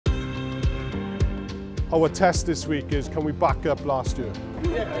Our test this week is, can we back up last year?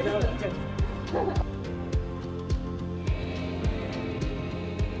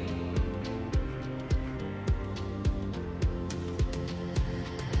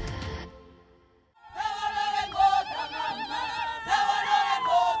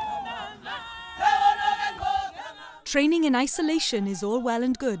 Training in isolation is all well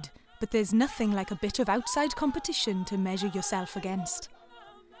and good, but there's nothing like a bit of outside competition to measure yourself against.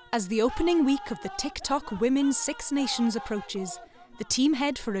 As the opening week of the TikTok Women's Six Nations approaches, the team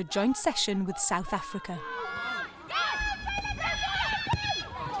head for a joint session with South Africa.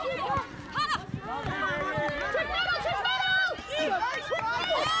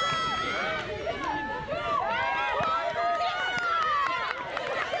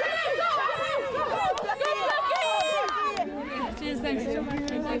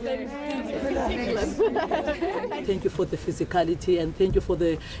 Thank you for the physicality and thank you for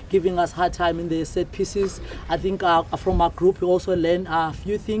giving us hard time in the set pieces. I think from our group we also learn a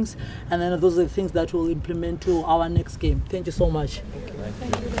few things, and then those are the things that we'll implement to our next game. Thank you so much.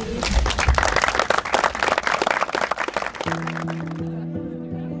 Thank you.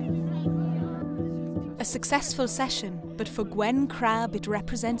 A successful session, but for Gwen Crabb it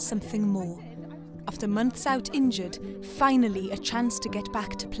represents something more. After months out injured, finally a chance to get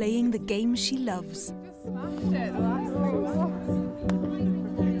back to playing the game she loves.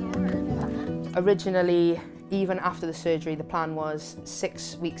 Originally, even after the surgery, the plan was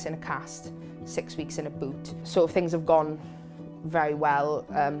 6 weeks in a cast, 6 weeks in a boot. So things have gone very well.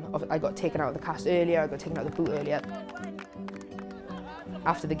 I got taken out of the cast earlier, I got taken out of the boot earlier.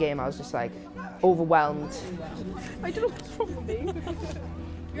 After the game, I was just like overwhelmed. I don't know what's wrong with me.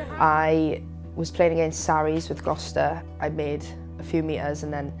 I was playing against Saris with Gloucester. I made a few metres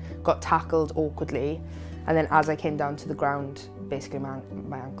and then got tackled awkwardly. And then as I came down to the ground, basically my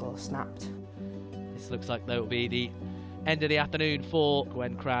ankle snapped. This looks like that will be the end of the afternoon for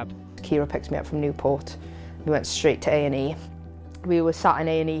Gwen Crabb. Kira picked me up from Newport. We went straight to A&E. We were sat in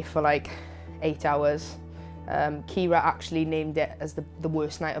A&E for like 8 hours. Kira actually named it as the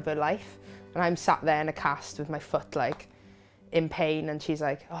worst night of her life. And I'm sat there in a cast with my foot like in pain, and she's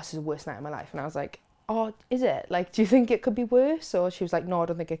like, oh, this is the worst night of my life. And I was like, oh, is it? Like, do you think it could be worse? Or she was like, no, I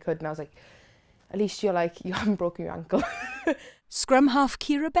don't think it could. And I was like, at least you haven't broken your ankle. Scrum half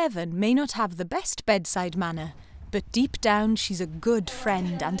Kira Bevan may not have the best bedside manner, but deep down she's a good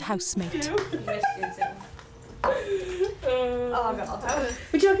friend and housemate. Oh God.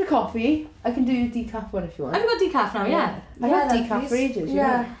 Would you like a coffee? I can do a decaf one if you want. I've got decaf now, yeah. I've had decaf for ages, you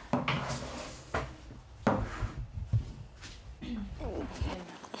know.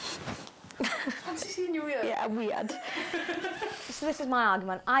 Fancy seeing you weird. Yeah, weird. So this is my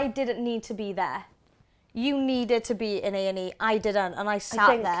argument. I didn't need to be there. You needed to be in A&E. I didn't, and I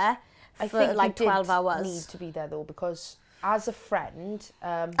sat there for like 12 hours. Need to be there though, because as a friend.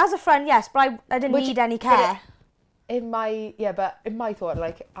 As a friend, yes, but I didn't need any care. In my thought,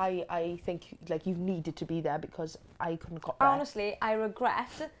 like I think like you needed to be there because I couldn't got there. Honestly, I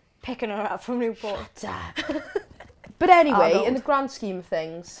regret picking her up from Newport. But anyway, in the grand scheme of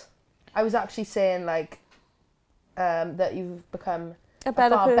things, I was actually saying like that you've become a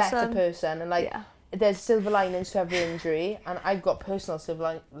far better person, and like there's silver linings to every injury, and I've got personal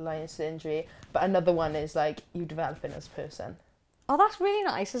silver linings to the injury, but another one is like you developing as a person. Oh, that's really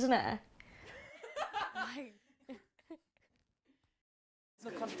nice, isn't it?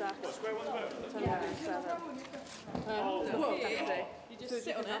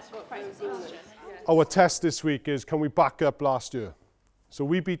 Our test this week is, can we back up last year? So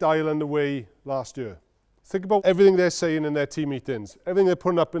we beat Ireland away last year. Think about everything they're saying in their team meetings, everything they're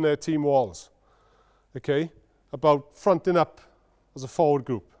putting up in their team walls, okay? About fronting up as a forward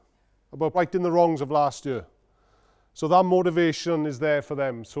group, about righting the wrongs of last year. So that motivation is there for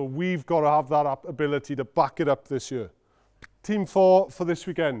them. So we've got to have that ability to back it up this year. Team 4 for this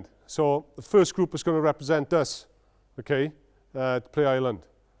weekend. So the first group is going to represent us, okay, to play Ireland.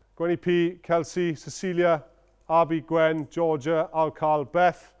 Gwenny P, Kelsey, Cecilia, Abby, Gwen, Georgia, Alcal,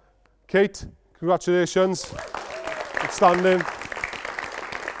 Beth, Kate, congratulations. Outstanding.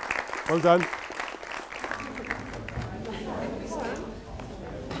 Well done.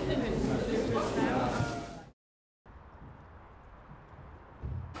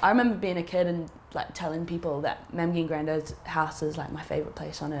 I remember being a kid and like telling people that Memgie and Grandad's house is like my favourite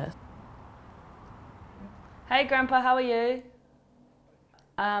place on earth. Hey Grandpa, how are you?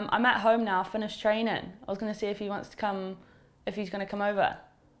 I'm at home now, finished training. I was going to see if he wants to come, if he's going to come over.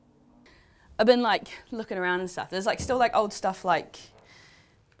 I've been like looking around and stuff. There's like still like old stuff like,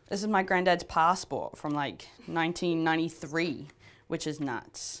 this is my granddad's passport from like 1993, which is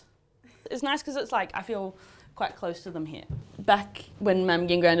nuts. it's nice because it's like I feel quite close to them here. Back when Mum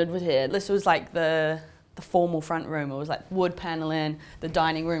and Grandad was here, this was like the formal front room. It was like wood paneling, the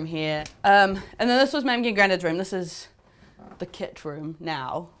dining room here. And then this was Mum and Grandad's room. This is the kit room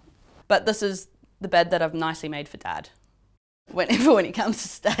now. But this is the bed that I've nicely made for Dad whenever when he comes to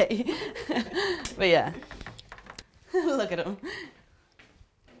stay. But yeah, look at him.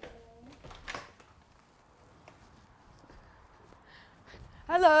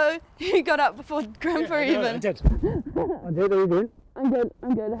 Hello, you got up before Grandpa even. I did. How are you doing? I'm good.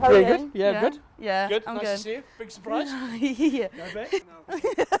 How are you? Good? Yeah, good. Yeah, Good, I'm nice good. to see you. Big surprise. Yeah. Go back.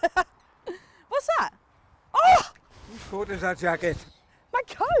 What's that? Oh, Whose coat is that jacket? my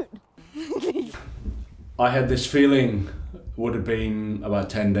coat. I had this feeling, would have been about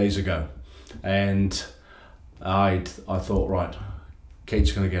 10 days ago, and I thought, right,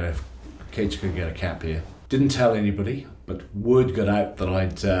 Kate's gonna get a cap here. Didn't tell anybody, but word got out that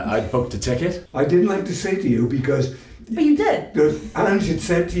I'd booked a ticket. I didn't like to say to you because... But you did. Ange had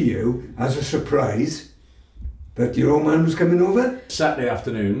said to you, as a surprise, that your old man was coming over. Saturday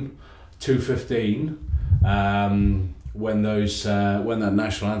afternoon, 2:15, when that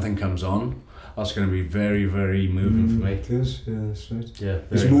national anthem comes on, that's going to be very, very moving for me. It is, yeah, that's right. Yeah,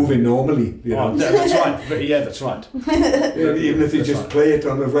 it's moving normally, you know. Oh, that's right. But yeah, that's right. Even if you just play it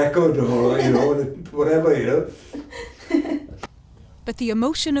on a record or whatever, you know. But the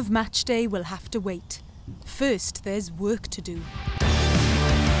emotion of match day will have to wait. First, there's work to do.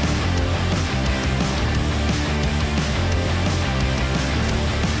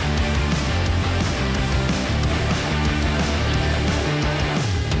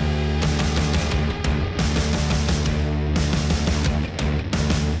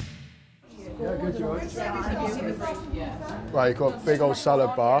 Right, you've got a big old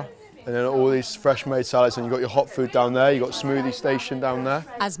salad bar, and then all these fresh made salads, and you've got your hot food down there, you've got smoothie station down there.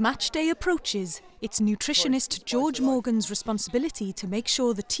 As match day approaches, it's nutritionist George Morgan's responsibility to make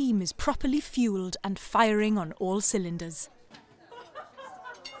sure the team is properly fueled and firing on all cylinders.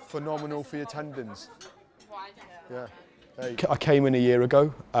 Phenomenal for your tendons. Yeah. I came in a year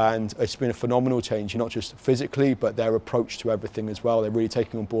ago and it's been a phenomenal change, not just physically but their approach to everything as well. They're really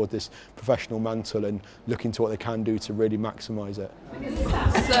taking on board this professional mantle and looking to what they can do to really maximise it.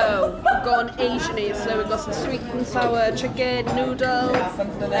 So we've gone Asian, so we've got some sweet and sour chicken, noodles,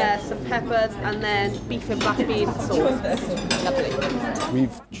 some peppers and then beef and black bean sauce. Lovely.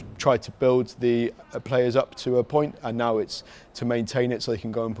 We've tried to build the players up to a point and now it's to maintain it so they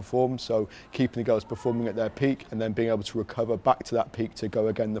can go and perform, so keeping the girls performing at their peak and then being able to recover back to that peak to go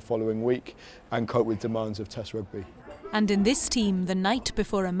again the following week and cope with demands of Test rugby. And in this team, the night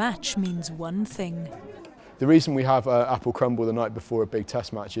before a match means one thing. The reason we have apple crumble the night before a big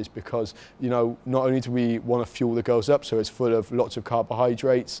Test match is because, you know, not only do we want to fuel the girls up, so it's full of lots of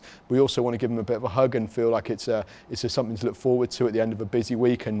carbohydrates, we also want to give them a bit of a hug and feel like it's something to look forward to at the end of a busy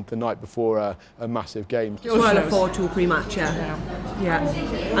week and the night before a massive game. It's well look forward to a pre-match, yeah.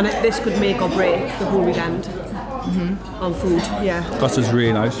 And this could make or break the whole weekend on food, yeah. Custard's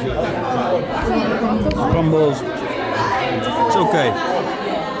really nice. Crumbles, it's okay.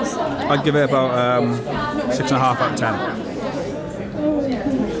 I'd give it about 6.5 out of 10.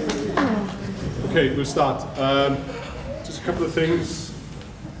 Okay, we'll start. Just a couple of things,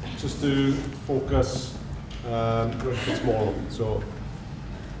 just to focus for tomorrow. So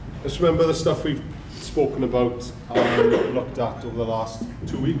let's remember the stuff we've spoken about and looked at over the last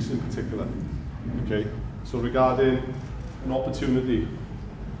 2 weeks in particular. Okay, so regarding an opportunity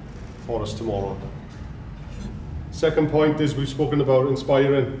for us tomorrow. Second point is we've spoken about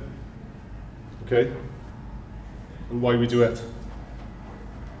inspiring. Okay, and why we do it.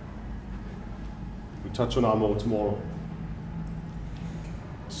 We touch on that more tomorrow.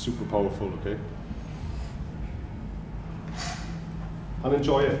 It's super powerful, okay? And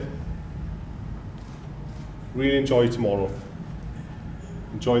enjoy it. Really enjoy tomorrow.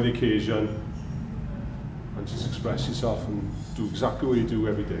 Enjoy the occasion and just express yourself and do exactly what you do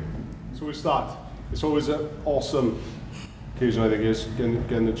every day. So we start. It's always an awesome occasion, I think, is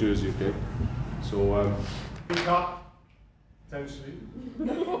getting the jersey, okay? So, potentially.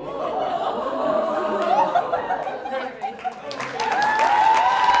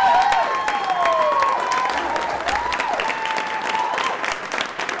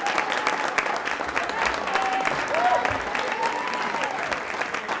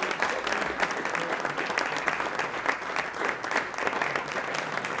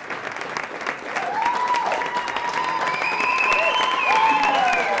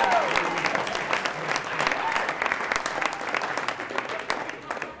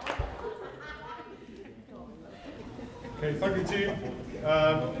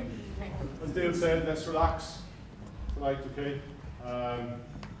 as Dale said, let's relax tonight, okay? And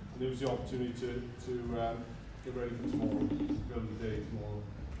use the opportunity to get ready for tomorrow, build the day tomorrow,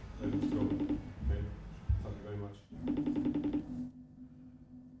 ready to go. Okay, thank you very much.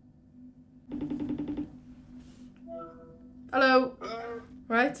 Hello. Hello.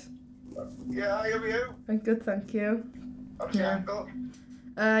 Right. Yeah, how are you? I'm good, thank you. How's your ankle?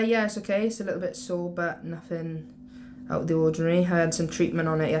 Yeah, it's okay. It's a little bit sore, but nothing out of the ordinary. I had some treatment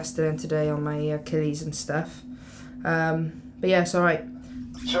on it yesterday and today on my Achilles and stuff. But yeah, it's all right.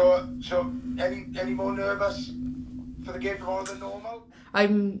 So any more nervous for the game tomorrow than normal? I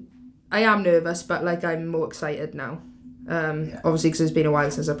am nervous, but like I'm more excited now. Obviously, because it's been a while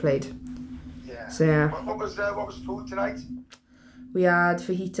since I played. Yeah. So yeah. What was the food tonight? We had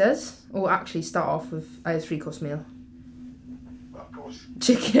fajitas, or actually start off with I had a 3-course meal. Well, of course.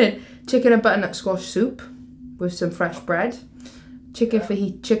 Chicken and butternut squash soup with some fresh bread. Chicken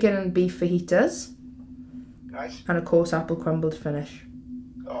and beef fajitas. Nice. And of course apple crumble to finish.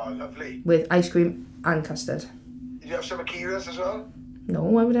 Oh, lovely. With ice cream and custard. Did you have some akiras as well? No,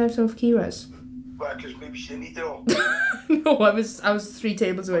 why would I have some fajitas? Well, because maybe she didn't eat it all. No, I was 3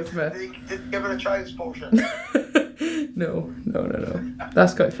 tables away from her. Didn't give her a child's portion. No.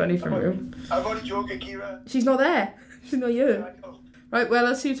 That's quite funny from you. I'm only joking, Kira. She's not there. She's not you. Right, well,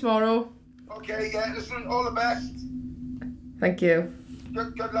 I'll see you tomorrow. Okay, yeah, listen, all the best. Thank you.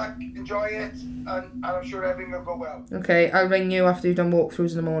 Good luck, enjoy it, and I'm sure everything will go well. Okay, I'll ring you after you've done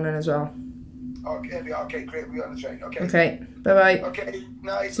walkthroughs in the morning as well. Okay, great, we'll be on the train, okay? Okay, bye-bye. Okay,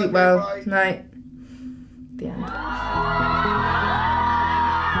 night. Sleep well. Bye. Night. The end.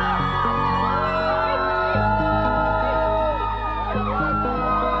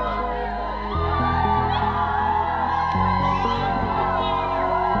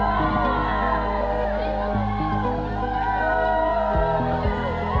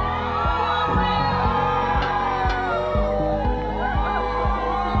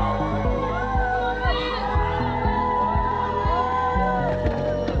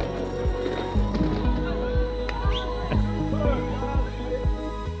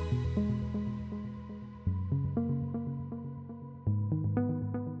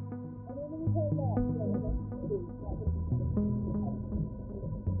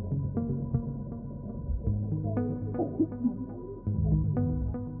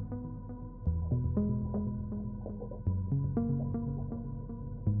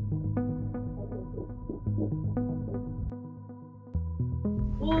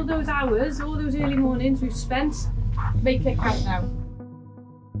 All those hours, all those early mornings we've spent, make it count now.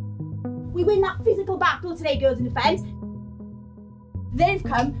 We win that physical battle today, girls in defence. They've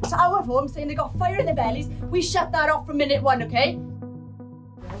come to our home saying they got fire in their bellies. We shut that off from minute 1, okay?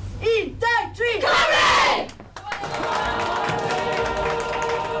 Yes. 1, 2, 3, come!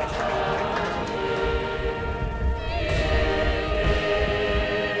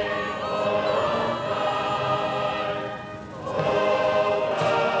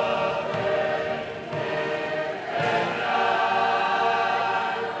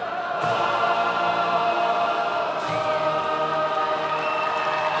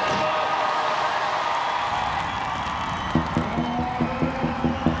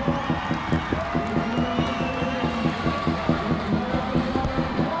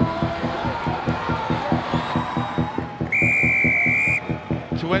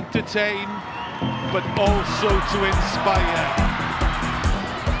 To entertain, but also to inspire.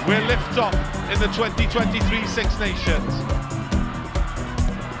 We're lift-off in the 2023 Six Nations.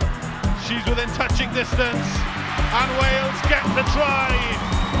 She's within touching distance, and Wales get the try.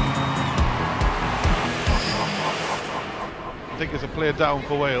 I think there's a player down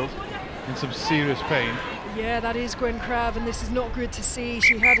for Wales in some serious pain. Yeah, that is Gwen Crabb, and this is not good to see.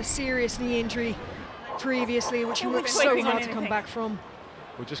 She had a serious knee injury previously, which she worked so hard to come back from.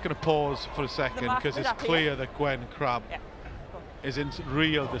 We're just going to pause for a second because it's clear that Gwen Crabb is in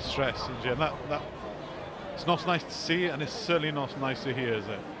real distress, and that it's not nice to see, and it's certainly not nice to hear, is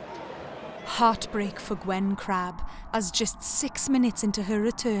it? Heartbreak for Gwen Crabb, as just 6 minutes into her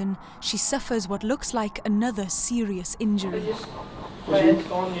return, she suffers what looks like another serious injury.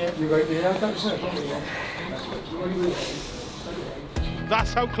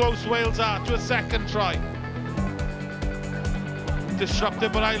 That's how close Wales are to a second try.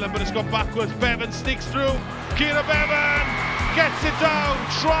 Disrupted by Ireland, but it's gone backwards. Bevan sneaks through. Kira Bevan gets it down.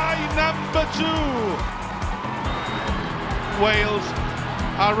 Try number 2. Wales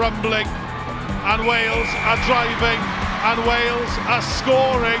are rumbling, and Wales are driving, and Wales are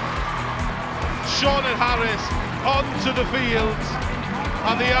scoring. Sean Harris onto the field,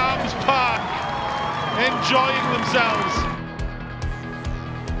 and the Arms Park enjoying themselves.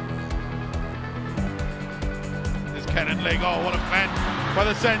 Ling, oh what a pen by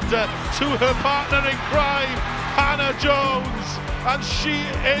the centre to her partner in crime, Hannah Jones, and she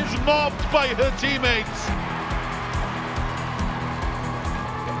is mobbed by her teammates.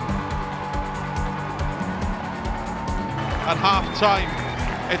 At half-time,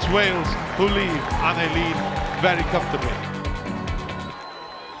 it's Wales who lead, and they lead very comfortably.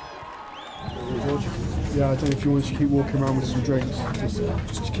 Yeah, I don't know if you want to keep walking around with some drinks,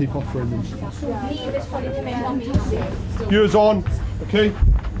 just keep offering them. Ears on, okay?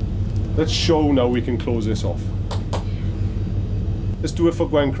 Let's show now we can close this off. Let's do it for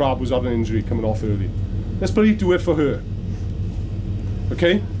Gwen Crabb, who's had an injury coming off early. Let's probably do it for her.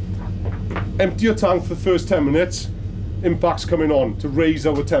 Okay? Empty your tank for the first 10 minutes. Impact's coming on to raise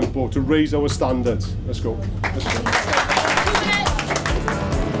our tempo, to raise our standards. Let's go. Let's go.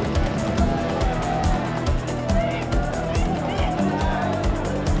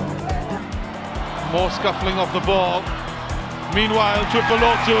 More scuffling off the ball. Meanwhile,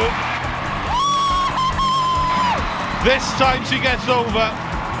 Tripolotu. This time she gets over.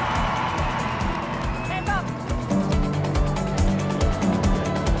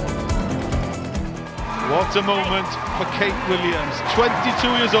 What a moment for Kate Williams. 22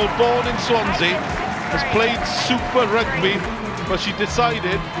 years old, born in Swansea, has played Super Rugby, but she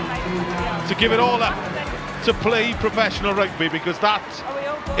decided to give it all up to play professional rugby, because that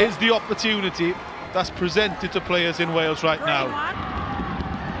is the opportunity that's presented to players in Wales right now.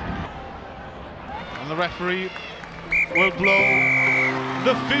 And the referee will blow.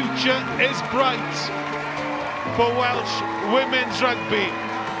 The future is bright for Welsh women's rugby.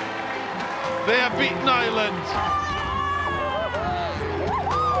 They have beaten Ireland.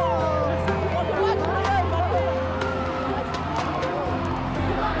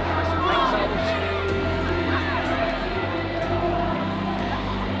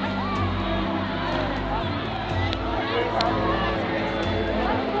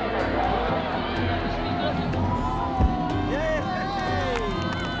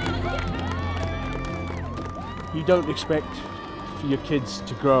 You don't expect for your kids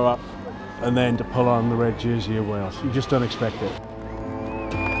to grow up and then to pull on the red jersey of Wales. You just don't expect it.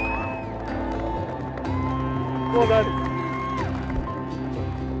 Well done.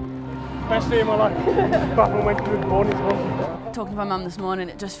 Best day of my life. Batman went through the morning. Talking to my mum this morning,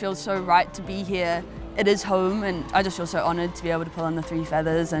 it just feels so right to be here. It is home, and I just feel so honoured to be able to pull on the 3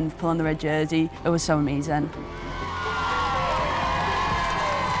 feathers and pull on the red jersey. It was so amazing.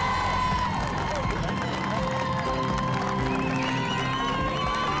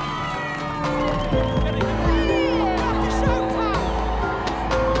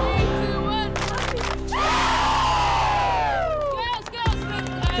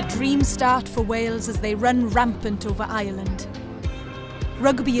 The dreams start for Wales as they run rampant over Ireland.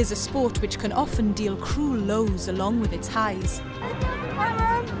 Rugby is a sport which can often deal cruel lows along with its highs.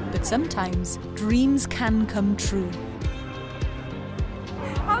 But sometimes dreams can come true.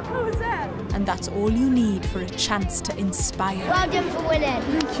 How cool is that? And that's all you need for a chance to inspire. Well done for winning.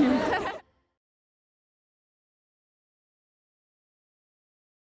 Thank you.